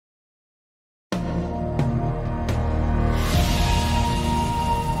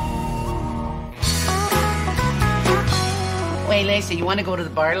Hey, Lacey, you want to go to the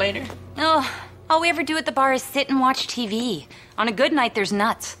bar later? Oh, all we ever do at the bar is sit and watch TV. On a good night, there's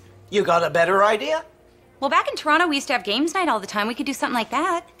nuts. You got a better idea? Well, back in Toronto, we used to have games night all the time. We could do something like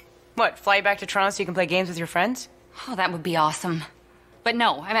that. What, fly back to Toronto so you can play games with your friends? Oh, that would be awesome. But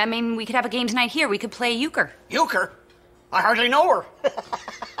no, I mean, we could have a games night here. We could play euchre. Euchre? I hardly know her.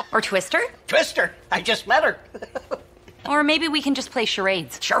 Or Twister. Twister? I just met her. Or maybe we can just play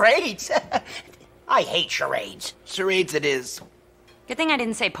charades. Charades? I hate charades. Charades it is. Good thing I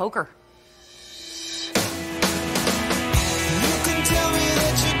didn't say poker.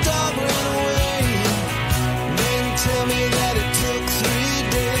 Tell me that it took 3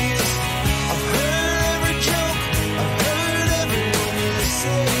 days. I've heard every joke, I've heard everyone you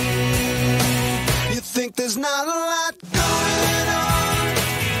say. You think there's not a lot going on,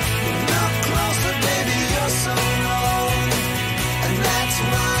 you're not closer, baby, you're so wrong. And that's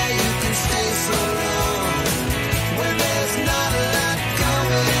why you can stay so long, when there's not a lot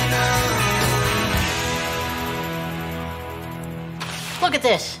going on. Look at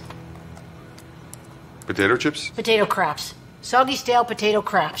this. Potato chips? Potato craps. Soggy, stale potato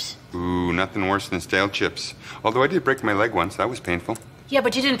craps. Ooh, nothing worse than stale chips. Although I did break my leg once. That was painful. Yeah,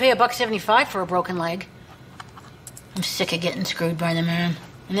 but you didn't pay $1.75 for a broken leg. I'm sick of getting screwed by the man.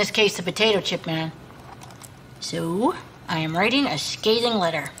 In this case, the potato chip man. So, I am writing a scathing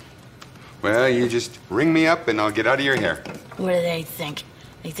letter. Well, you just ring me up and I'll get out of your hair. What do they think?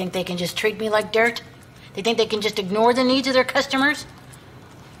 They think they can just treat me like dirt? They think they can just ignore the needs of their customers?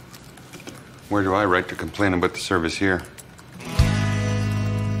 Where do I write to complain about the service here?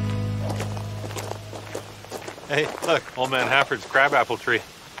 Hey, look, old man Hafford's crabapple tree.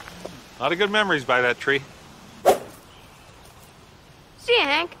 A lot of good memories by that tree. See you,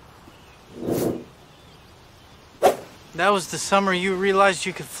 Hank. That was the summer you realized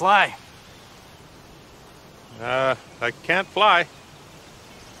you could fly. I can't fly.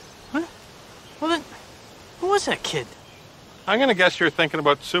 What? Well then, who was that kid? I'm gonna guess you're thinking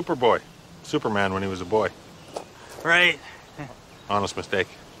about Superboy. Superman when he was a boy. Right. Honest mistake.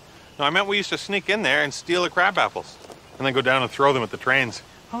 No, I meant we used to sneak in there and steal the crab apples. And then go down and throw them at the trains.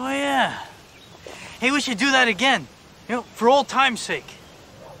 Oh, yeah. Hey, we should do that again. You know, for old time's sake.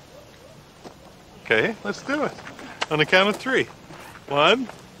 Okay, let's do it. On the count of 3. 1,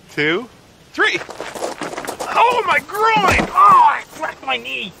 2, 3. Oh, my groin! Oh, I cracked my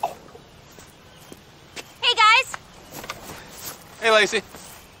knee. Hey, guys! Hey, Lacey.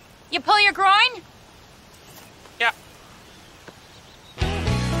 You pull your groin? Yeah.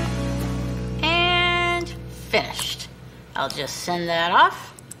 And finished. I'll just send that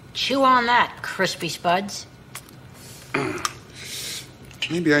off. Chew on that, crispy spuds.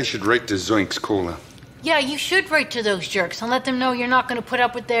 Maybe I should write to Zoinks Cola. Yeah, you should write to those jerks and let them know you're not going to put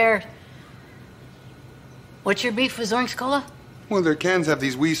up with their... What's your beef with Zoinks Cola? Well, their cans have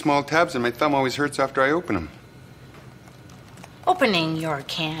these wee small tabs and my thumb always hurts after I open them. Opening your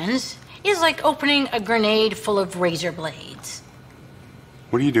cans is like opening a grenade full of razor blades.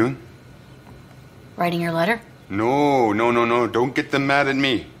 What are you doing? Writing your letter? No. Don't get them mad at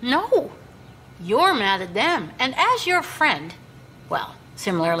me. No. You're mad at them. And as your friend, well,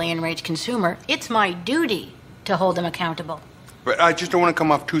 similarly enraged consumer, it's my duty to hold them accountable. But I just don't want to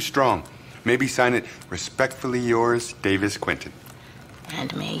come off too strong. Maybe sign it, respectfully yours, Davis Quinton.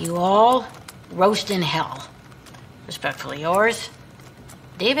 And may you all roast in hell. Respectfully yours,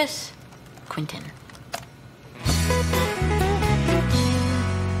 Davis Quinton.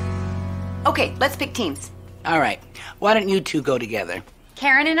 Okay, let's pick teams. All right. Why don't you two go together?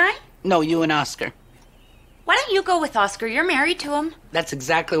 Karen and I? No, you and Oscar. Why don't you go with Oscar? You're married to him. That's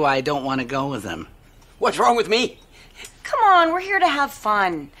exactly why I don't want to go with him. What's wrong with me? Come on, we're here to have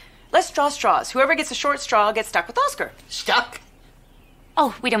fun. Let's draw straws. Whoever gets a short straw gets stuck with Oscar. Stuck?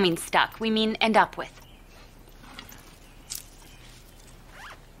 Oh, we don't mean stuck. We mean end up with.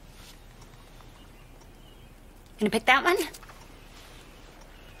 Gonna pick that one?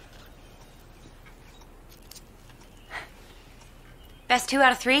 Best 2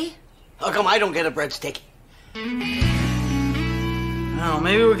 out of 3? How come I don't get a breadstick? Oh,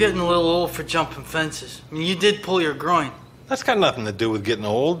 maybe we're getting a little old for jumping fences. I mean, you did pull your groin. That's got nothing to do with getting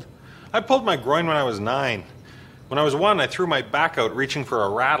old. I pulled my groin when I was 9. When I was 1, I threw my back out reaching for a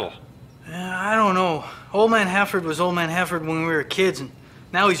rattle. Yeah, I don't know. Old Man Hafford was Old Man Hafford when we were kids, and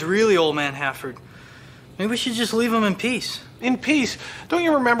now he's really Old Man Hafford. Maybe we should just leave him in peace. In peace? Don't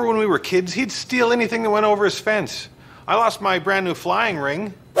you remember when we were kids? He'd steal anything that went over his fence. I lost my brand new flying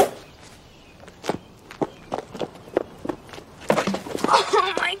ring.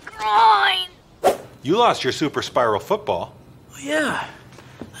 Oh, my groin! You lost your super spiral football. Oh, yeah.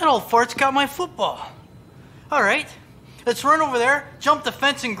 That old fart's got my football. All right. Let's run over there, jump the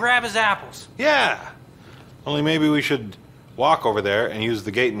fence, and grab his apples. Yeah. Only maybe we should walk over there and use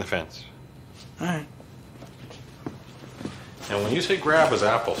the gate in the fence. All right. And when you say grab his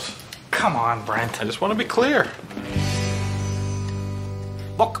apples, Come on, Brent. I just want to be clear.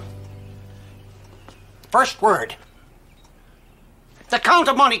 Look. First word. The Count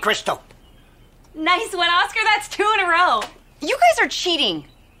of Monte Cristo. Nice one, Oscar. That's 2 in a row. You guys are cheating.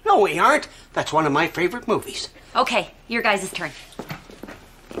 No, we aren't. That's one of my favorite movies. Okay, your guys' turn.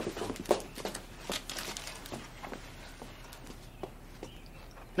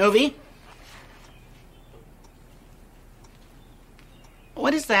 Movie?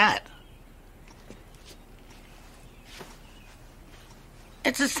 What is that?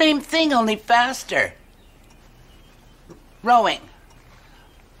 It's the same thing, only faster. Rowing.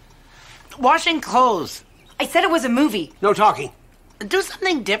 Washing clothes. I said it was a movie. No talking. Do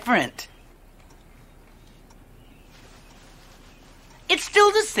something different. It's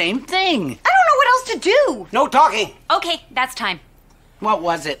still the same thing. I don't know what else to do. No talking. Okay, that's time. What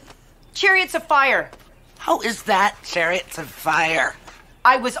was it? Chariots of Fire. How is that Chariots of Fire?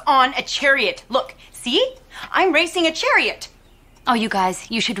 I was on a chariot. Look, see? I'm racing a chariot. Oh, you guys,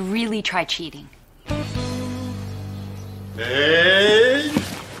 you should really try cheating. Hey!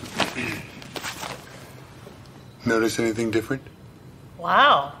 Notice anything different?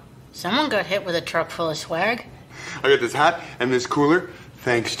 Wow. Someone got hit with a truck full of swag. I got this hat and this cooler,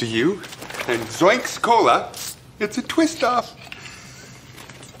 thanks to you. And Zoinks Cola, it's a twist off.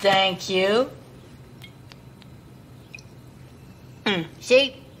 Thank you.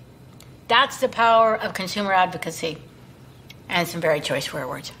 See? That's the power of consumer advocacy. And some very choice swear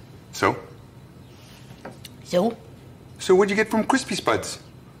words. So? So? So what'd you get from Crispy Spuds?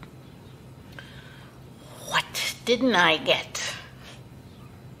 What didn't I get?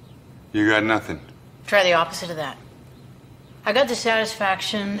 You got nothing. Try the opposite of that. I got the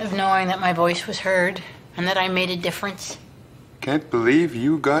satisfaction of knowing that my voice was heard and that I made a difference. Can't believe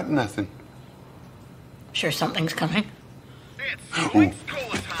you got nothing. Sure, something's coming. Ooh.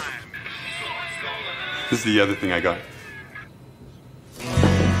 This is the other thing I got.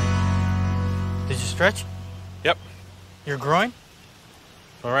 Did you stretch? Yep. Your groin?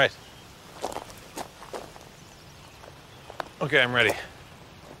 All right. Okay, I'm ready.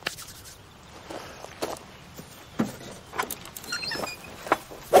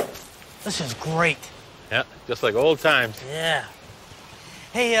 This is great. Yeah, just like old times. Yeah.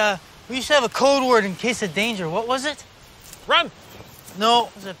 Hey, we used to have a code word in case of danger. What was it? Run! No,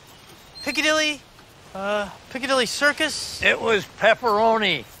 was it Piccadilly? Piccadilly Circus? It was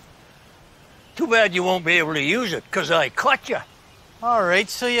pepperoni. Too bad you won't be able to use it, 'cause I caught you. All right,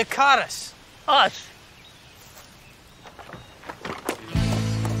 so you caught us. Us.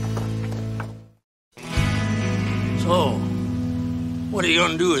 So, what are you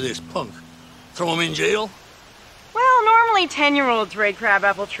gonna do with this punk? Throw him in jail? Well, normally 10-year-olds raid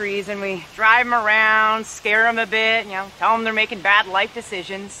crabapple trees and we drive them around, scare them a bit, tell them they're making bad life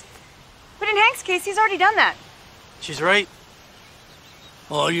decisions. But in Hank's case, he's already done that. She's right.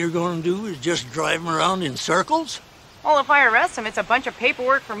 All you're gonna do is just drive him around in circles? Well, if I arrest him, it's a bunch of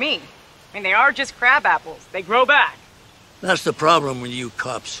paperwork for me. I mean, they are just crabapples. They grow back. That's the problem with you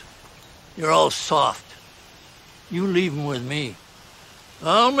cops. You're all soft. You leave him with me.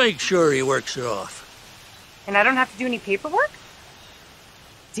 I'll make sure he works it off. And I don't have to do any paperwork?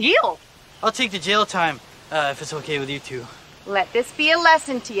 Deal. I'll take the jail time, if it's okay with you two. Let this be a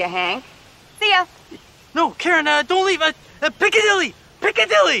lesson to you, Hank. See ya. No, Karen, don't leave. Piccadilly!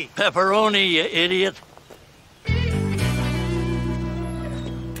 Piccadilly! Pepperoni, you idiot.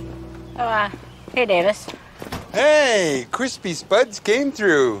 Hey, Davis. Hey, Crispy Spuds came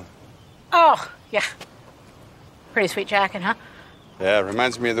through. Oh, yeah. Pretty sweet jacket, huh? Yeah,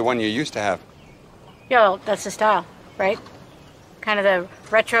 reminds me of the one you used to have. Yeah, well, that's the style, right? Kind of the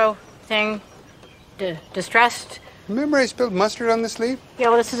retro thing. Distressed. Remember I spilled mustard on the sleeve? Yeah,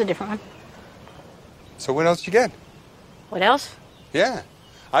 well, this is a different one. So what else did you get? What else? Yeah.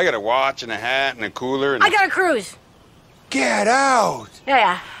 I got a watch and a hat and a cooler and I got a cruise. Get out!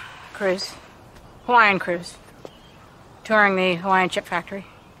 Yeah. Cruise. Hawaiian cruise. Touring the Hawaiian chip factory.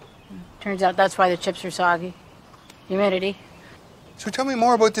 Turns out that's why the chips are soggy. Humidity. So tell me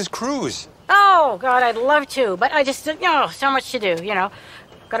more about this cruise. Oh, God, I'd love to, but I just, so much to do,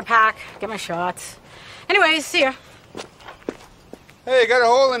 Gotta pack, get my shots. Anyways, see ya. Hey, got a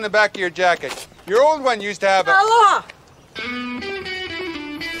hole in the back of your jacket. Your old one used to have a... Aloha!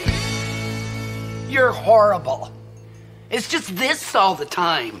 You're horrible. It's just this all the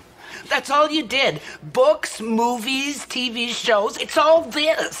time. That's all you did. Books, movies, TV shows. It's all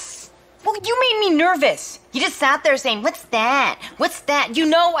this. Well, you made me nervous. You just sat there saying, what's that? What's that? You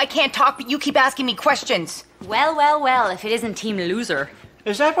know I can't talk, but you keep asking me questions. Well, well, well, if it isn't Team Loser.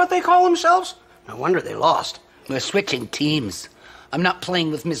 Is that what they call themselves? No wonder they lost. We're switching teams. I'm not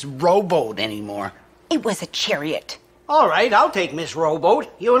playing with Miss Rowboat anymore. It was a chariot. All right, I'll take Miss Rowboat.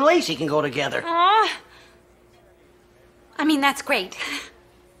 You and Lacey can go together. Aw. I mean, that's great.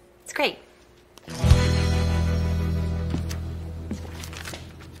 It's great.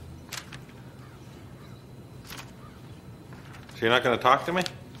 So you're not going to talk to me?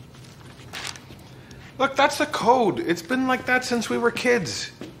 Look, that's the code. It's been like that since we were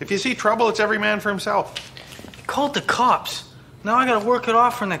kids. If you see trouble, it's every man for himself. He called the cops. Now I gotta work it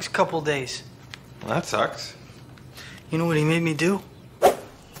off for the next couple days. Well, that sucks. You know what he made me do?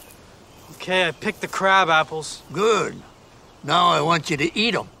 Okay, I picked the crab apples. Good. Now I want you to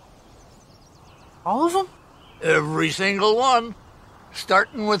eat them. All of them? Every single one.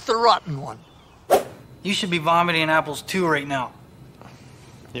 Starting with the rotten one. You should be vomiting apples too right now.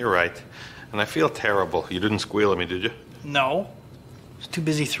 You're right. And I feel terrible. You didn't squeal at me, did you? No. I was too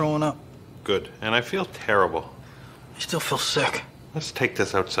busy throwing up. Good. And I feel terrible. I still feel sick. Let's take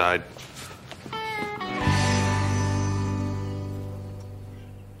this outside.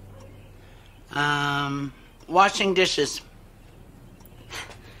 Washing dishes.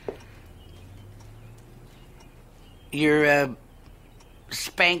 You're,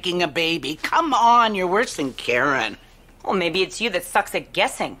 spanking a baby. Come on, you're worse than Karen. Well, maybe it's you that sucks at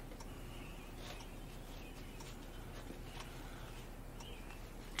guessing.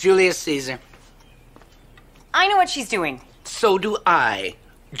 Julius Caesar. I know what she's doing. So do I,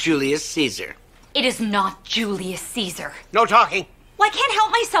 Julius Caesar. It is not Julius Caesar. No talking. Well, I can't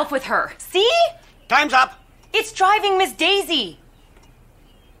help myself with her. See? Time's up. It's driving Miss Daisy.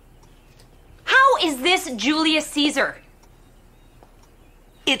 How is this Julius Caesar?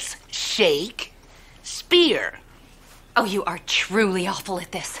 It's Shakespeare. Oh, you are truly awful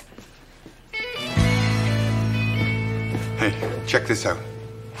at this. Hey, check this out.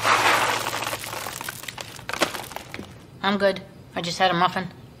 I'm good. I just had a muffin.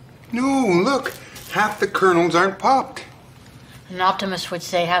 No, look. Half the kernels aren't popped. An optimist would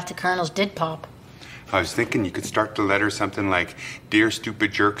say half the kernels did pop. I was thinking you could start the letter something like, "Dear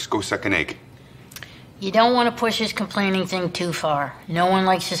stupid jerks, go suck an egg." You don't want to push this complaining thing too far. No one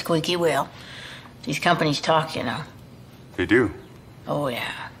likes a squeaky wheel. These companies talk, you know. They do. Oh,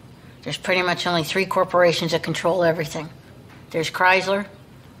 yeah. There's pretty much only 3 corporations that control everything. There's Chrysler,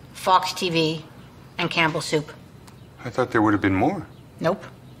 Fox TV, and Campbell Soup. I thought there would have been more. Nope.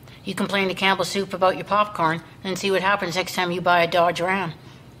 You complain to Campbell Soup about your popcorn, and see what happens next time you buy a Dodge Ram.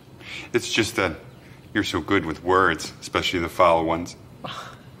 It's just that you're so good with words, especially the foul ones.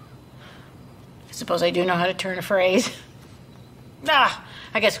 I suppose I do know how to turn a phrase.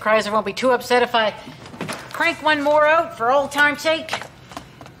 I guess Chrysler won't be too upset if I crank one more out for old time's sake.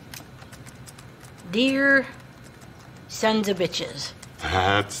 Dear sons of bitches.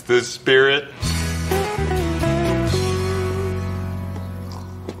 That's the spirit.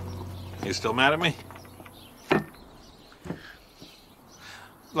 You still mad at me?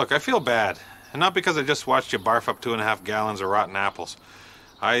 Look, I feel bad. And not because I just watched you barf up 2.5 gallons of rotten apples.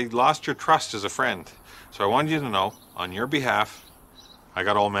 I lost your trust as a friend. So I wanted you to know, on your behalf, I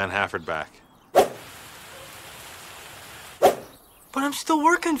got old man Hafford back. But I'm still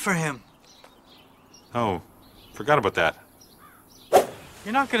working for him. Oh, forgot about that.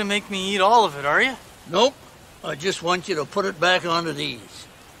 You're not gonna make me eat all of it, are you? Nope. I just want you to put it back onto these.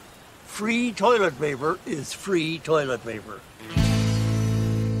 Free toilet paper is free toilet paper.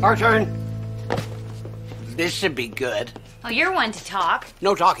 Our turn. This should be good. Oh, you're one to talk.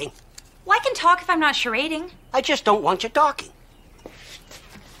 No talking. Well, I can talk if I'm not charading. I just don't want you talking.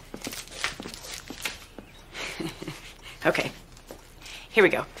 Okay. Here we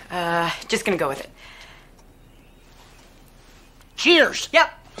go. Just gonna go with it. Cheers.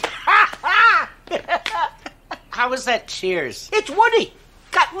 Yep. How was that cheers? It's Woody.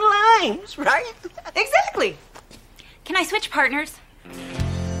 Cutting limes, right? Exactly. Can I switch partners?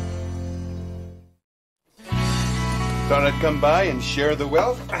 Thought I'd come by and share the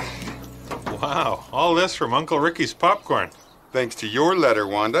wealth. Wow, all this from Uncle Ricky's popcorn. Thanks to your letter,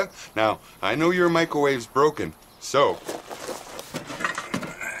 Wanda. Now, I know your microwave's broken, so...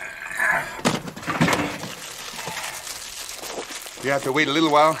 you have to wait a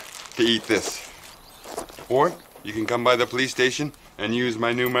little while to eat this. Or you can come by the police station and use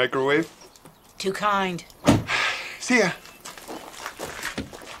my new microwave. Too kind. See ya.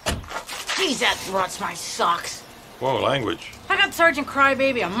 Geez, that rots my socks. Whoa, language. I got Sergeant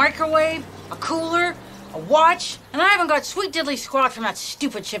Crybaby a microwave, a cooler, a watch, and I haven't got sweet diddly squat from that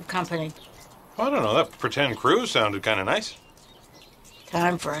stupid ship company. I don't know, that pretend cruise sounded kind of nice.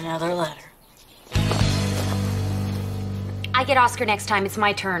 Time for another letter. I get Oscar next time. It's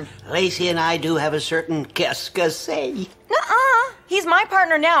my turn. Lacey and I do have a certain qu'est-ce. Nuh-uh. He's my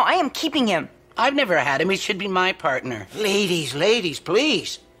partner now. I am keeping him. I've never had him. He should be my partner. Ladies,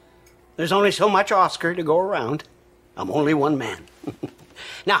 please. There's only so much Oscar to go around. I'm only one man.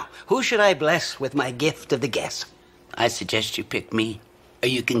 Now, who should I bless with my gift of the guess? I suggest you pick me, or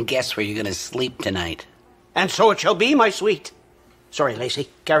you can guess where you're going to sleep tonight. And so it shall be, my sweet. Sorry, Lacey.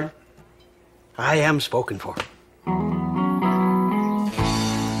 Karen, I am spoken for.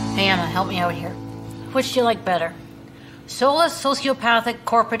 Hey, Emma, help me out here. Which do you like better? Soulless, sociopathic,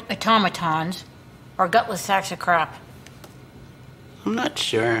 corporate automatons, or gutless sacks of crap? I'm not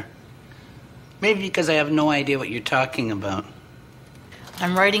sure. Maybe because I have no idea what you're talking about.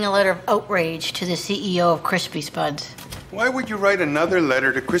 I'm writing a letter of outrage to the CEO of Crispy Spuds. Why would you write another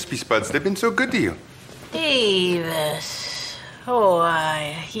letter to Crispy Spuds? They've been so good to you. Davis. Oh,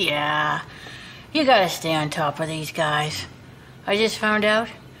 yeah. You gotta stay on top of these guys. I just found out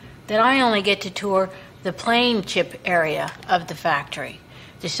that I only get to tour the plain chip area of the factory.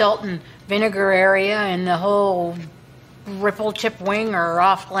 The salt and vinegar area and the whole ripple chip wing are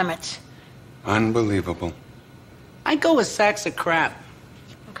off limits. Unbelievable. I'd go with sacks of crap.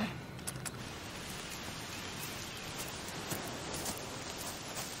 Okay.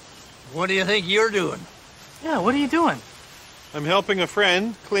 What do you think you're doing? Yeah, what are you doing? I'm helping a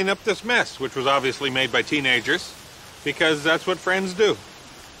friend clean up this mess, which was obviously made by teenagers, because that's what friends do.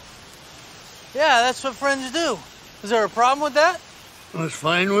 Yeah, that's what friends do. Is there a problem with that? That's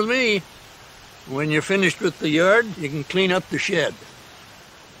fine with me. When you're finished with the yard, you can clean up the shed.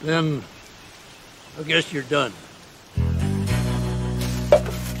 Then, I guess you're done.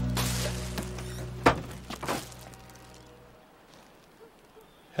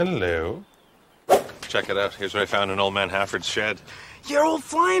 Hello. Check it out. Here's what I found in Old Man Hafford's shed. Your old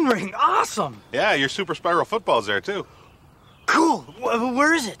flying ring. Awesome. Yeah, your Super Spiral football's there, too. Cool.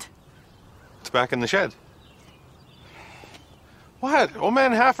 Where is it? It's back in the shed. What? Old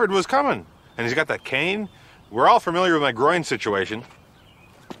Man Hafford was coming. And he's got that cane. We're all familiar with my groin situation.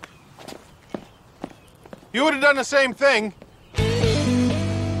 You would have done the same thing.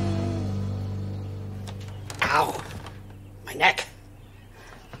 Ow. My neck.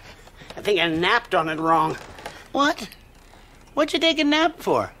 I think I napped on it wrong. What? What'd you take a nap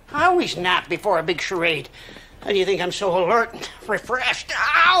for? I always nap before a big charade. How do you think I'm so alert and refreshed?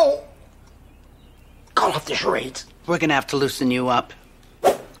 Ow! Call off the charades. We're gonna have to loosen you up.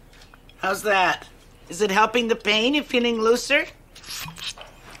 How's that? Is it helping the pain? You feeling looser?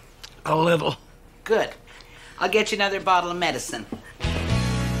 A little. Good. I'll get you another bottle of medicine.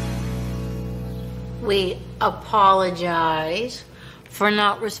 We apologize for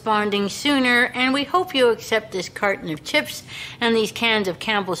not responding sooner, and we hope you accept this carton of chips and these cans of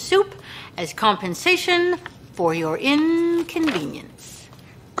Campbell's soup as compensation for your inconvenience.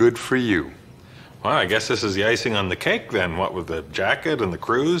 Good for you. Well, I guess this is the icing on the cake then. What with the jacket and the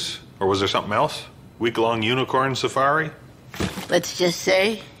cruise? Or was there something else? Week-long unicorn safari? Let's just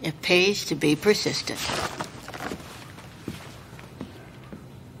say it pays to be persistent.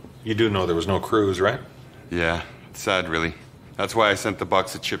 You do know there was no cruise, right? Yeah, it's sad, really. That's why I sent the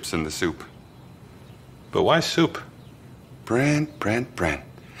box of chips and the soup. But why soup? Brent.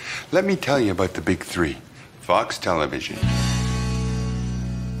 Let me tell you about the big three. Fox Television.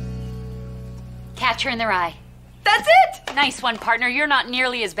 Catcher in the Rye. That's it! Nice one, partner. You're not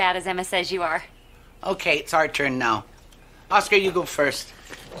nearly as bad as Emma says you are. Okay, it's our turn now. Oscar, you go first.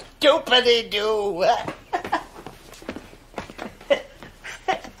 Doopity-doo.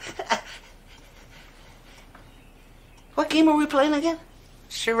 What game are we playing again?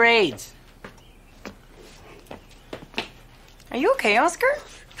 Charades. Are you okay, Oscar?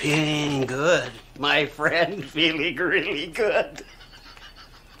 Feeling good, my friend. Feeling really good.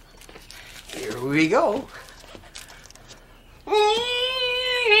 Here we go.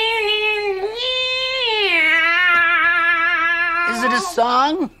 Is it a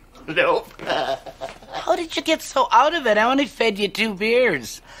song? Nope. How did you get so out of it? I only fed you 2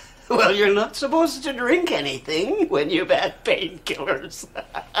 beers. Well, you're not supposed to drink anything when you've had painkillers.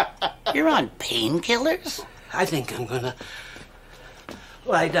 You're on painkillers? I think I'm gonna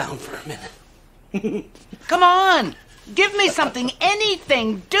lie down for a minute. Come on! Give me something,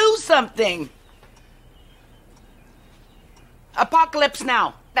 anything! Do something! Apocalypse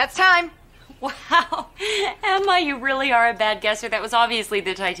Now! That's time. Wow. Emma, you really are a bad guesser. That was obviously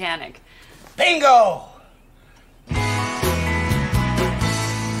the Titanic. Bingo!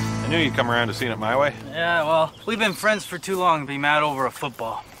 And knew you'd come around to seeing it my way. Yeah, well, we've been friends for too long to be mad over a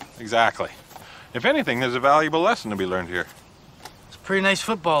football. Exactly. If anything, there's a valuable lesson to be learned here. It's a pretty nice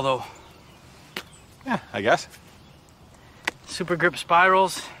football, though. Yeah, I guess. Super grip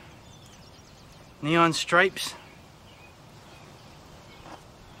spirals, neon stripes.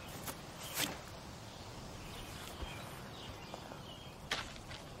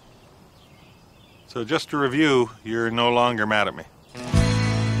 So just to review, you're no longer mad at me.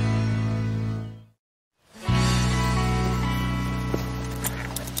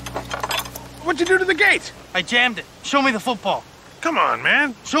 What'd you do to the gate? I jammed it. Show me the football. Come on,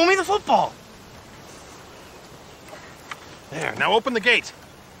 man. Show me the football. There, now open the gate.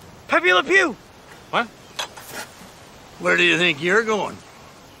 Pepe Le Pew. What? Where do you think you're going?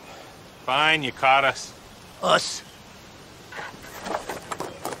 Fine, you caught us. Us?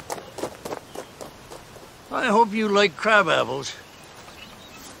 I hope you like crab apples.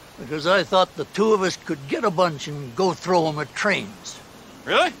 Because I thought the two of us could get a bunch and go throw them at trains.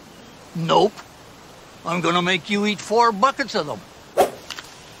 Really? Nope. I'm gonna make you eat 4 buckets of them.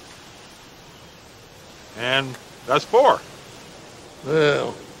 And that's 4.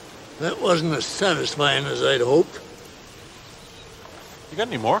 Well, that wasn't as satisfying as I'd hoped. You got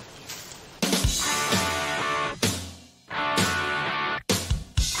any more?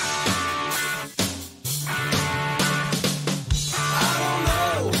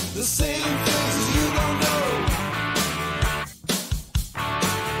 The same things you don't know.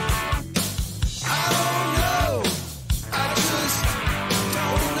 I don't know. I just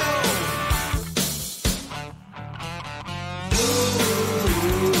don't know.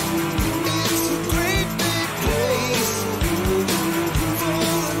 Ooh, it's a great big place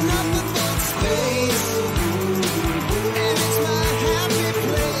full of nothing but space, and it's my happy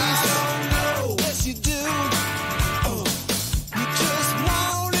place. I don't know. Yes, you do. You just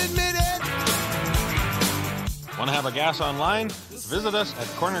won't admit it. Want to have a gas online? Visit us at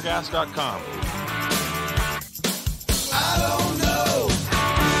cornergas.com.